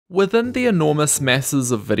Within the enormous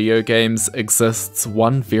masses of video games exists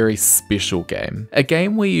one very special game. A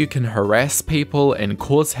game where you can harass people and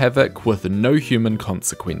cause havoc with no human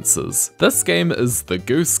consequences. This game is the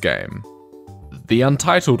Goose Game. The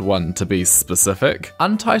Untitled one, to be specific.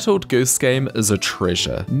 Untitled Goose Game is a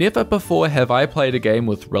treasure. Never before have I played a game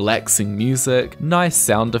with relaxing music, nice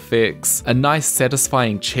sound effects, a nice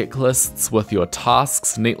satisfying checklists with your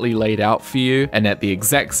tasks neatly laid out for you, and at the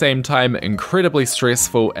exact same time incredibly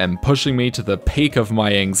stressful and pushing me to the peak of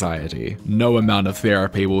my anxiety. No amount of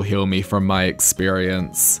therapy will heal me from my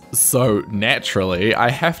experience. So naturally, I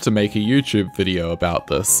have to make a YouTube video about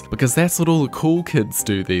this, because that's what all the cool kids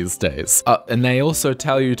do these days. And they also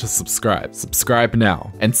tell you to subscribe. Subscribe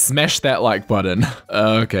now. And smash that like button.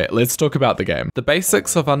 Okay, let's talk about the game. The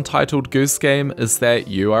basics of Untitled Goose Game is that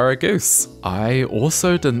you are a goose. I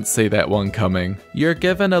also didn't see that one coming. You're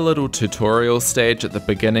given a little tutorial stage at the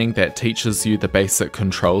beginning that teaches you the basic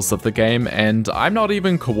controls of the game, and I'm not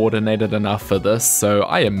even coordinated enough for this, so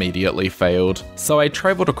I immediately failed. So I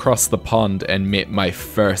traveled across the pond and met my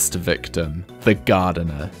first victim, the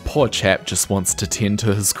gardener. Poor chap just wants to tend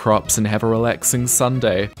to his crops and have a relaxing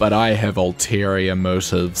Sunday, but I have ulterior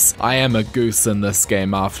motives. I am a goose in this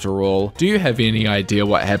game after all. Do you have any idea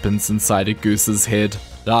what happens inside a goose's head?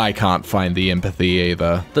 I can't find the empathy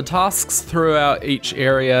either. The tasks throughout each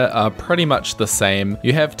area are pretty much the same.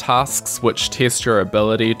 You have tasks which test your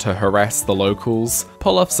ability to harass the locals,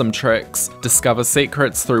 pull off some tricks, discover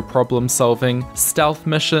secrets through problem solving, stealth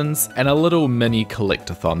missions, and a little mini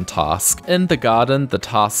collectathon task. In the garden, the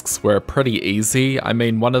tasks were pretty easy. I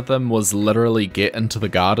mean, one of them was literally get into the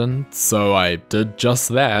garden, so I did just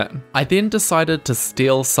that. I then decided to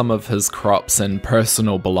steal some of his crops and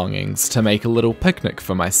personal belongings to make a little picnic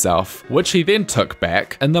for myself, which he then took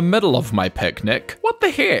back in the middle of my picnic. What the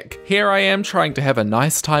heck? Here I am trying to have a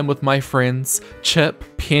nice time with my friends, Chip,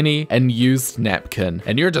 Penny, and used napkin,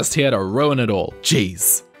 and you're just here to ruin it all.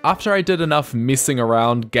 Jeez. After I did enough messing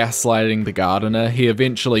around gaslighting the gardener, he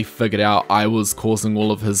eventually figured out I was causing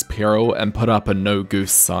all of his peril and put up a no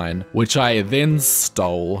goose sign, which I then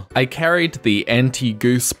stole. I carried the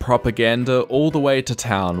anti-goose propaganda all the way to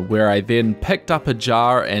town, where I then picked up a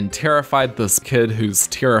jar and terrified this kid who's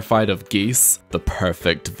terrified of geese, the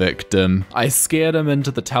perfect victim. I scared him into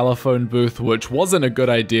the telephone booth, which wasn't a good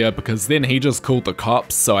idea because then he just called the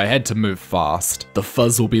cops, so I had to move fast. The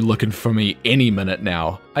fuzz will be looking for me any minute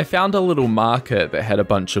now. I found a little market that had a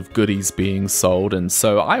bunch of goodies being sold, and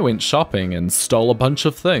so I went shopping and stole a bunch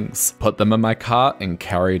of things, put them in my cart and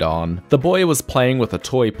carried on. The boy was playing with a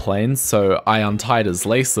toy plane, so I untied his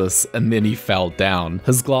laces and then he fell down.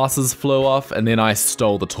 His glasses flew off and then I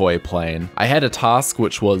stole the toy plane. I had a task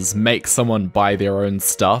which was make someone buy their own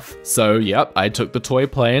stuff, so yep, I took the toy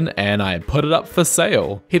plane and I put it up for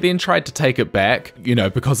sale. He then tried to take it back, you know,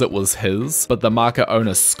 because it was his, but the market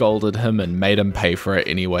owner scolded him and made him pay for it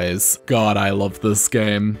anyways. God, I love this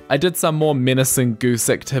game. I did some more menacing goose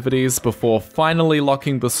activities before finally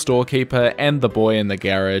locking the storekeeper and the boy in the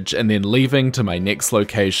garage and then leaving to my next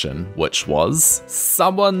location, which was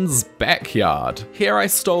someone's backyard. Here I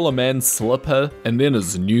stole a man's slipper and then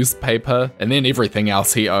his newspaper and then everything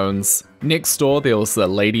else he owns. Next door there was a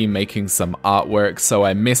lady making some artwork, so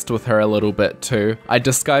I messed with her a little bit too. I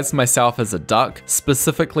disguised myself as a duck,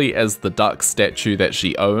 specifically as the duck statue that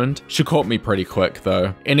she owned. She caught me pretty quick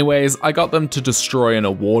though. Anyways, I got them to destroy an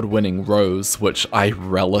award-winning rose, which I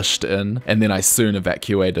relished in, and then I soon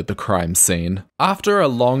evacuated the crime scene. After a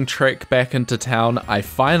long trek back into town, I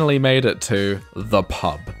finally made it to the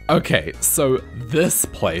pub. Okay, so this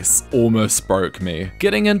place almost broke me.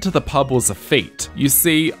 Getting into the pub was a feat. You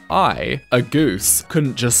see, I, a goose,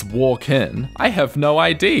 couldn't just walk in. I have no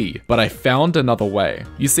ID, but I found another way.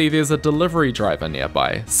 You see, there's a delivery driver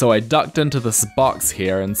nearby, so I ducked into this box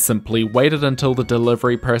here and simply waited until the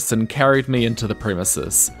delivery person carried me into the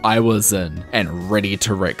premises. I was in and ready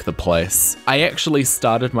to wreck the place. I actually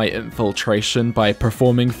started my infiltration by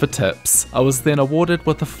performing for tips. I was then awarded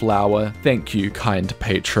with a flower. Thank you, kind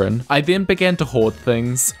patron. I then began to hoard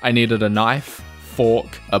things. I needed a knife,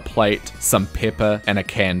 fork, a plate, some pepper, and a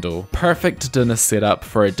candle. Perfect dinner setup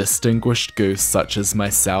for a distinguished goose such as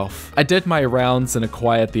myself. I did my rounds and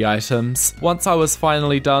acquired the items. Once I was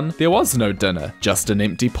finally done, there was no dinner, just an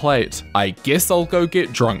empty plate. I guess I'll go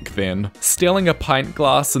get drunk then. Stealing a pint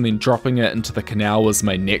glass and then dropping it into the canal was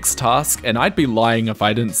my next task, and I'd be lying if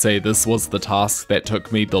I didn't say this was the task that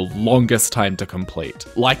took me the longest time to complete.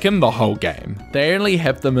 Like in the whole game. They only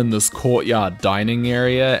have them in this courtyard dining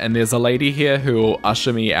area, and there's a lady here who will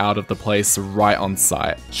usher me out of the place right on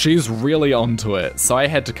sight. She's really onto it, so I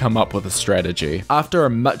had to come up with a strategy. After a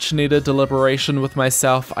much needed deliberation with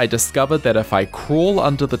myself, I discovered that if I crawl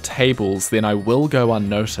under the tables, then I will go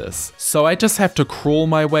unnoticed. So I just have to crawl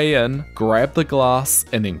my way in, grab the glass,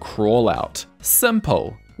 and then crawl out.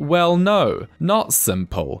 Simple. Well, no, not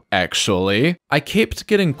simple, actually. I kept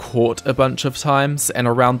getting caught a bunch of times, and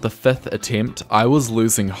around the 5th attempt, I was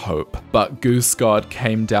losing hope. But Goose God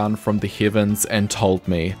came down from the heavens and told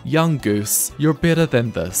me, "Young Goose, you're better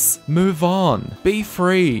than this. Move on. Be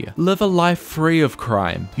free. Live a life free of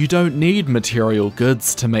crime. You don't need material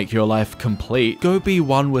goods to make your life complete. Go be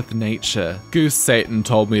one with nature." Goose Satan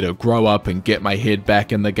told me to grow up and get my head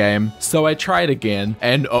back in the game. So I tried again,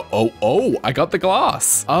 and I got the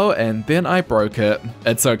glass. Oh, and then I broke it.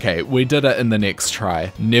 It's okay, we did it in the next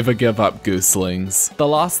try. Never give up, gooselings. The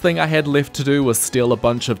last thing I had left to do was steal a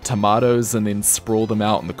bunch of tomatoes and then sprawl them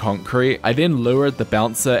out on the concrete. I then lured the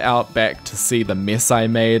bouncer out back to see the mess I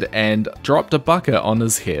made and dropped a bucket on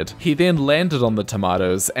his head. He then landed on the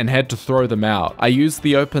tomatoes and had to throw them out. I used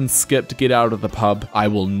the open skip to get out of the pub. I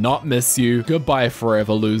will not miss you. Goodbye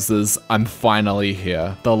forever, losers. I'm finally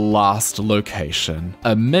here. The last location.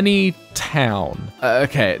 A mini town.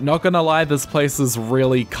 Okay, not gonna lie, this place is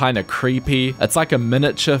really kinda creepy. It's like a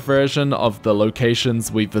miniature version of the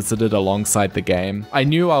locations we visited alongside the game. I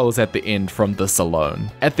knew I was at the end from this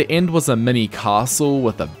alone. At the end was a mini castle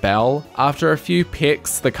with a bell. After a few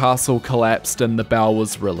pecks, the castle collapsed and the bell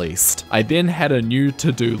was released. I then had a new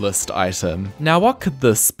to-do list item. Now what could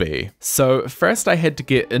this be? So first I had to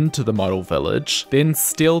get into the model village, then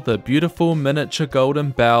steal the beautiful miniature golden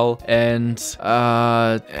bell and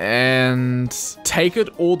take it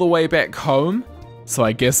all the way back home? So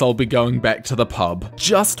I guess I'll be going back to the pub.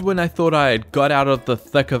 Just when I thought I had got out of the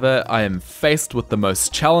thick of it, I am faced with the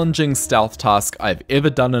most challenging stealth task I've ever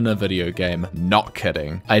done in a video game. Not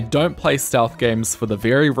kidding. I don't play stealth games for the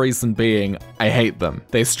very reason being, I hate them.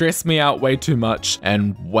 They stress me out way too much,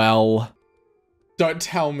 and well... Don't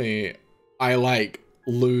tell me I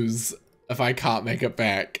lose if I can't make it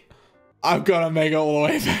back. I've gotta make it all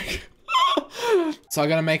the way back. So I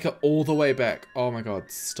gotta make it all the way back. Oh my god,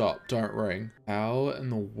 stop, don't ring. How in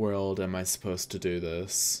the world am I supposed to do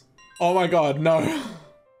this? Oh my god, no.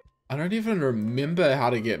 I don't even remember how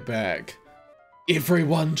to get back.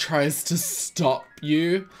 Everyone tries to stop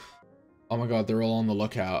you. Oh my god, they're all on the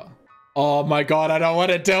lookout. Oh my god, I don't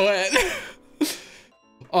want to do it.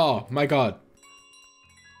 Oh my god.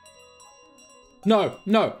 No,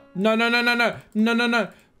 no, no, no, no, no, no, no, no, no.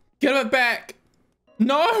 Give it back.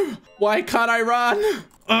 No! Why can't I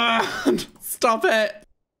run? Stop it!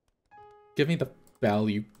 Give me the bell,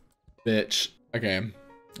 you bitch. Okay,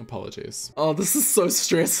 apologies. Oh, this is so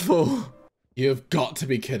stressful. You've got to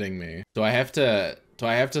be kidding me. Do I have to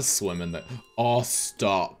swim in the... Oh,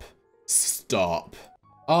 stop. Stop.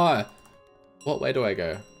 Ah, what way do I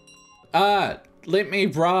go? Ah, let me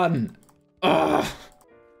run. Ah.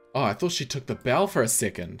 Oh, I thought she took the bell for a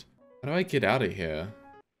second. How do I get out of here?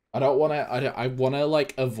 I wanna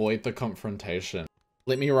like avoid the confrontation.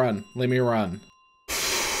 Let me run, let me run.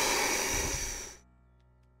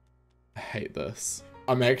 I hate this.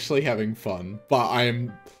 I'm actually having fun, but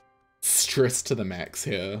I'm stressed to the max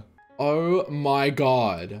here. Oh my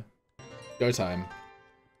god. Go time.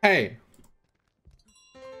 Hey.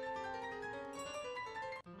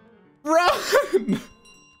 Run!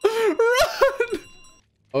 Run!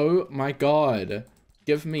 Oh my god.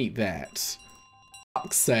 Give me that.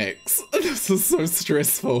 Fuck's sakes. This is so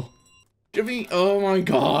stressful. Give me, oh my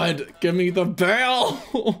god. Give me the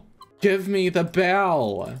bell. Give me the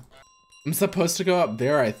bell. I'm supposed to go up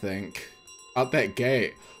there, I think. Out that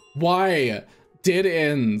gate. Why? Dead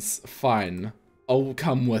ends. Fine. I'll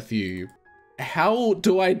come with you. How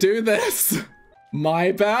do I do this?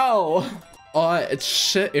 My bell. Oh, it's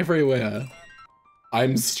shit everywhere.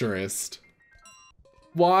 I'm stressed.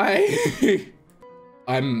 Why?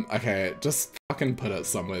 Okay, just fucking put it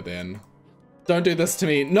somewhere then. Don't do this to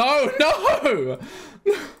me. No, no!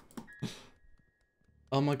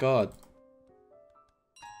 Oh my god.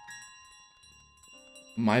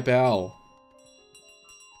 My bell.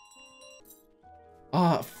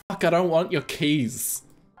 Oh, fuck, I don't want your keys.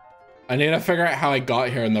 I need to figure out how I got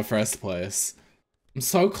here in the first place. I'm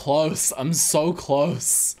so close. I'm so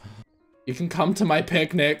close. You can come to my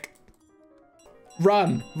picnic.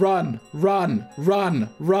 Run, run, run, run,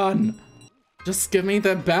 run. Just give me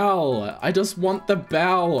the bell. I just want the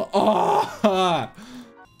bell. Oh,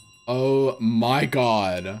 oh my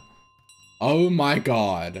god. Oh my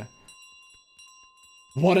god.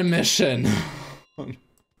 What a mission.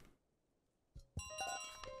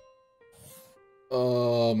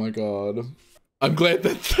 Oh my god. I'm glad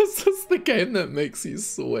that this is the game that makes you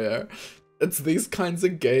swear. It's these kinds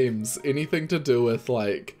of games, anything to do with,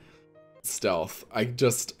 like, stealth.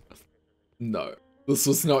 No. This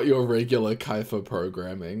was not your regular Kyepha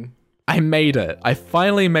programming. I made it. I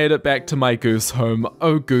finally made it back to my goose home.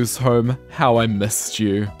 Oh, goose home, how I missed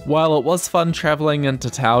you. While it was fun traveling into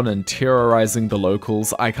town and terrorizing the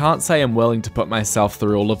locals, I can't say I'm willing to put myself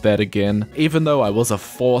through all of that again. Even though I was a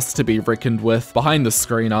force to be reckoned with, behind the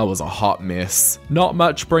screen I was a hot mess. Not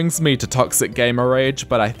much brings me to toxic gamer rage,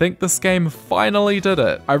 but I think this game finally did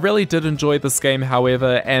it. I really did enjoy this game,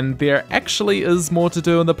 however, and there actually is more to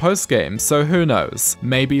do in the post-game, so who knows?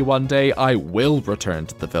 Maybe one day I will return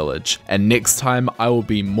to the village. And next time I will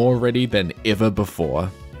be more ready than ever before.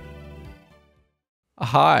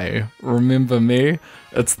 Hi, remember me?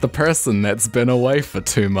 It's the person that's been away for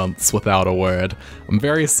 2 months without a word. I'm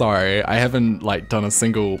very sorry, I haven't done a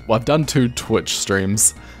single, well, I've done 2 Twitch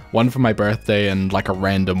streams. One for my birthday and like a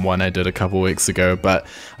random one I did a couple weeks ago, but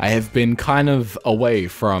I have been kind of away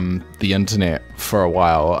from the internet for a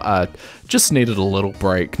while. Just needed a little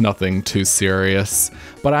break, nothing too serious.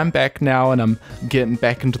 But I'm back now and I'm getting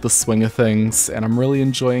back into the swing of things and I'm really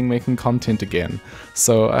enjoying making content again.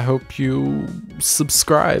 So I hope you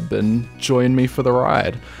subscribe and join me for the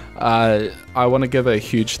ride. I want to give a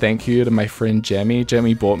huge thank you to my friend Jammy.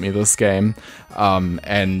 Jammy bought me this game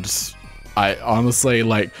and I honestly,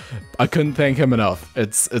 I couldn't thank him enough.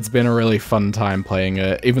 It's been a really fun time playing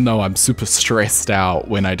it, even though I'm super stressed out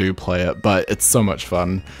when I do play it, but it's so much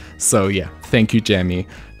fun. So yeah, thank you, Jammy.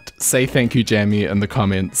 Say thank you, Jammy, in the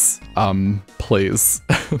comments, please.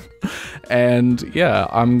 And yeah,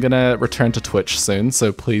 I'm gonna return to Twitch soon,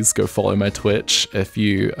 so please go follow my Twitch if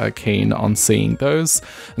you are keen on seeing those.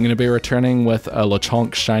 I'm gonna be returning with a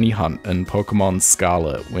Lechonk shiny hunt in Pokemon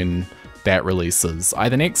Scarlet when that releases,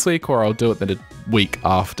 either next week or I'll do it the week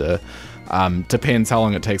after. Depends how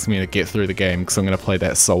long it takes me to get through the game, because I'm going to play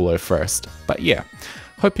that solo first. But yeah,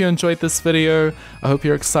 hope you enjoyed this video. I hope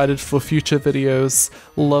you're excited for future videos.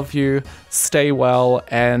 Love you, stay well,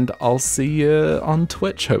 and I'll see you on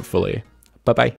Twitch hopefully. Bye bye.